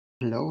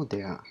Hello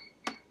there.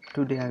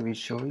 Today I will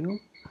show you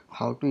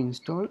how to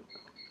install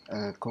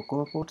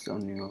CocoaPods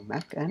on your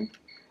Mac and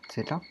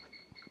set up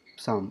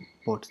some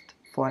pods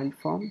file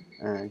from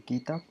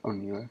GitHub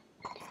on your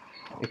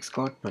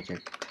Xcode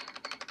project.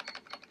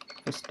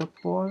 First of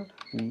all,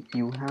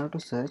 you have to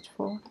search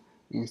for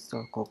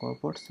install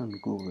CocoaPods on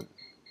Google,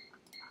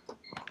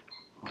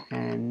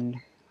 and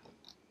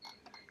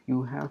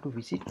you have to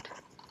visit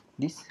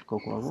this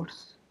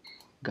CocoaPods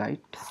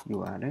guide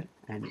URL,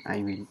 and I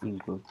will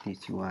include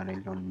this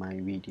URL on my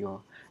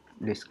video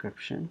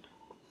description.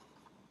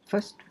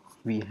 First,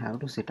 we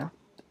have to set up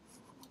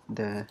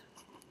the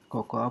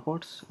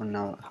CocoaPods on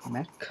our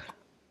Mac.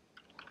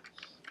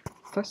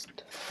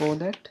 First, for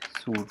that,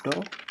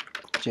 sudo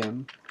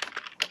gem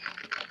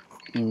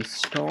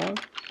install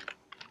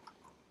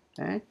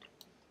and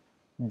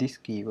this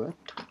keyword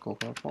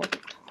CocoaPod,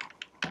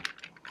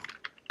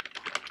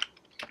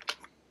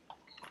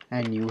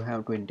 and you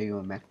have to enter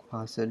your Mac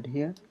password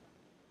here.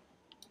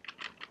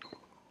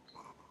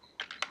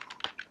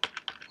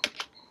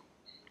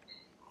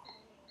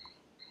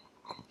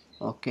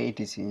 Okay, it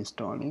is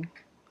installing.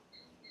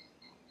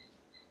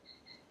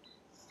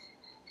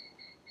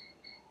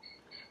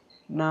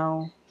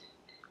 Now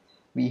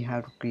we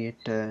have to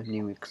create a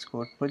new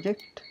Xcode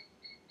project.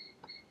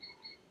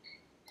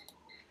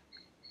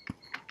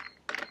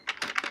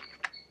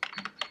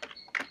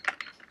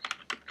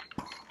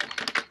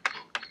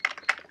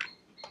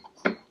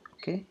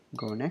 Okay,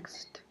 go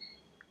next,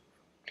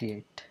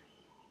 create.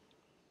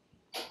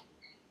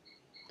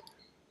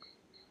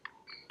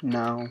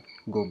 Now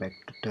go back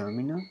to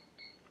terminal.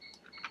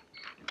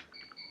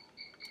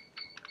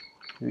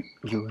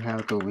 You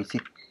have to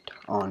visit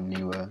on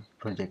your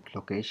project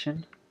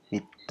location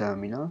with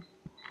terminal.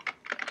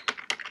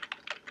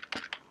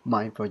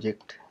 My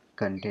project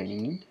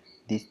containing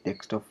this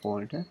desktop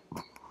folder,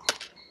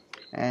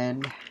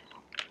 and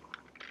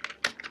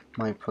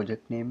my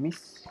project name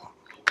is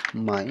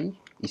my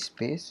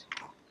space.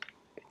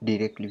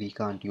 Directly we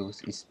can't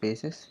use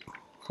spaces.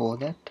 For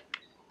that,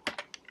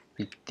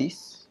 with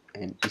this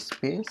and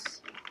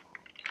space,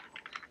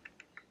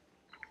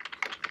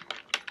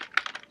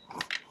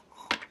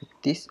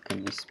 with this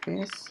and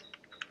space.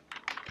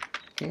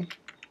 Okay,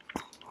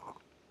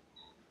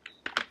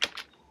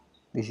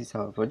 this is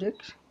our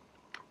project.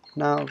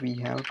 Now we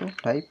have to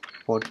type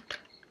pod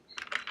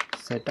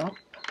setup.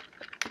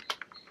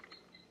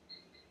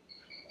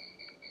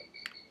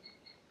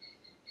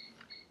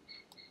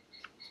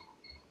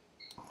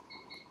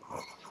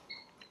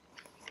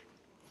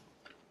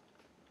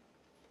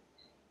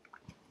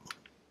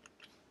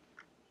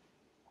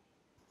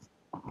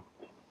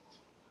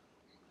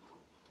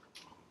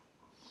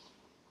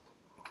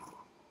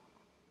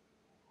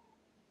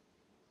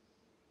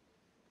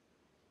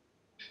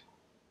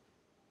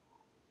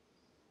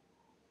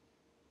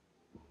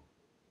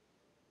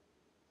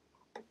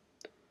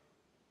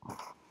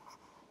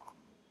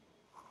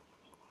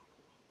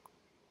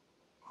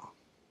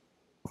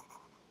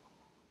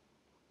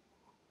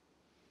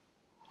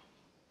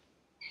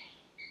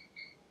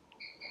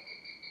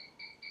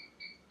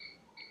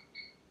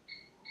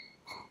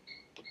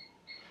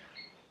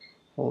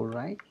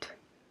 Alright,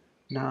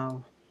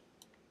 now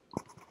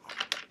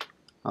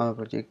our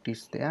project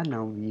is there.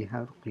 Now we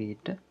have to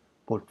create a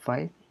pod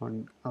file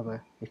on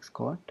our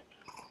Xcode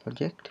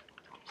project.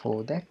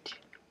 For that,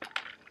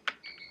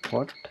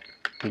 pod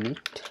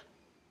init.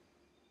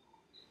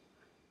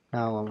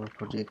 Now our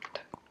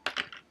project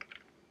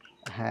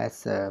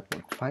has a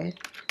pod file.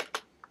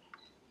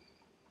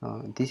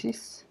 This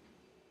is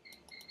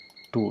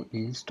to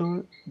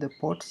install the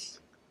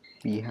pods.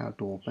 We have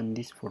to open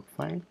this pod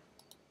file.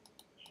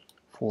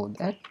 For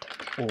that,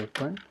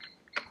 open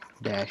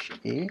 -a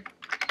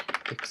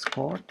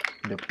Xcode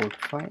the pod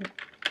file.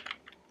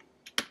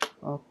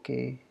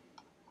 Okay,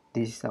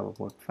 this is our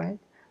pod file.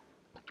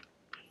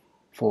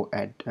 For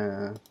add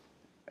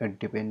a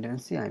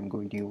dependency, I'm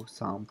going to use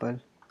sample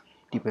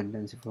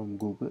dependency from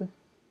Google.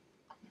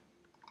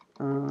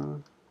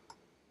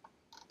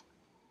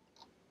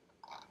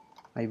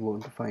 I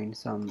want to find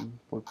some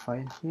pod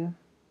file here.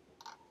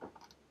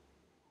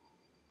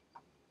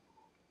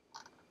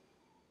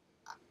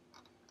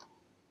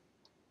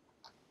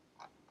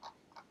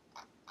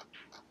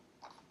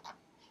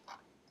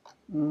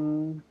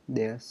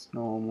 There's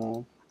no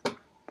more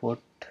pod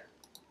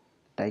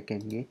that I can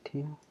get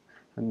here.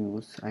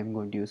 I'm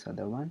going to use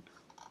other one.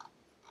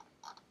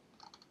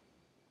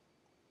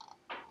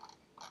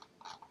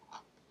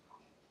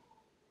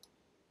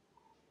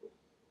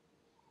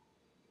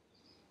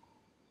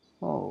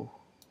 Oh,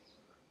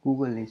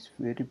 Google is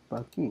very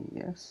buggy.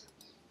 Yes.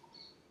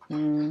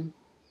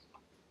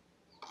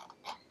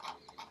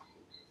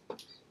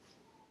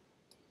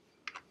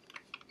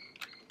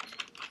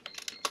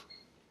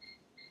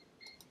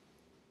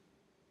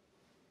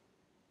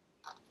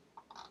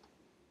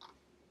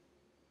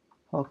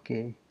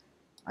 Okay,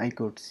 I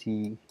could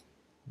see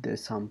the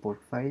some pod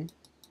file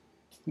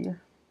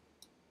here.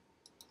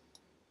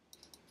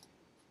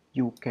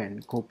 You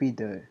can copy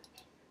the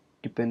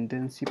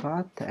dependency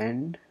path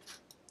and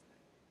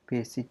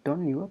paste it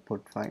on your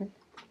pod file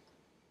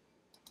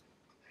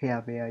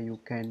here, where you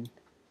can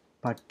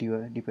put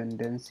your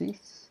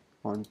dependencies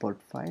on pod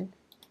file,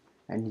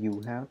 and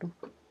you have to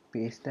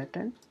paste that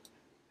and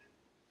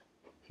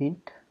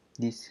hit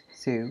this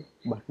save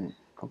button.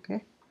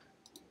 Okay,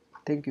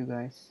 thank you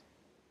guys.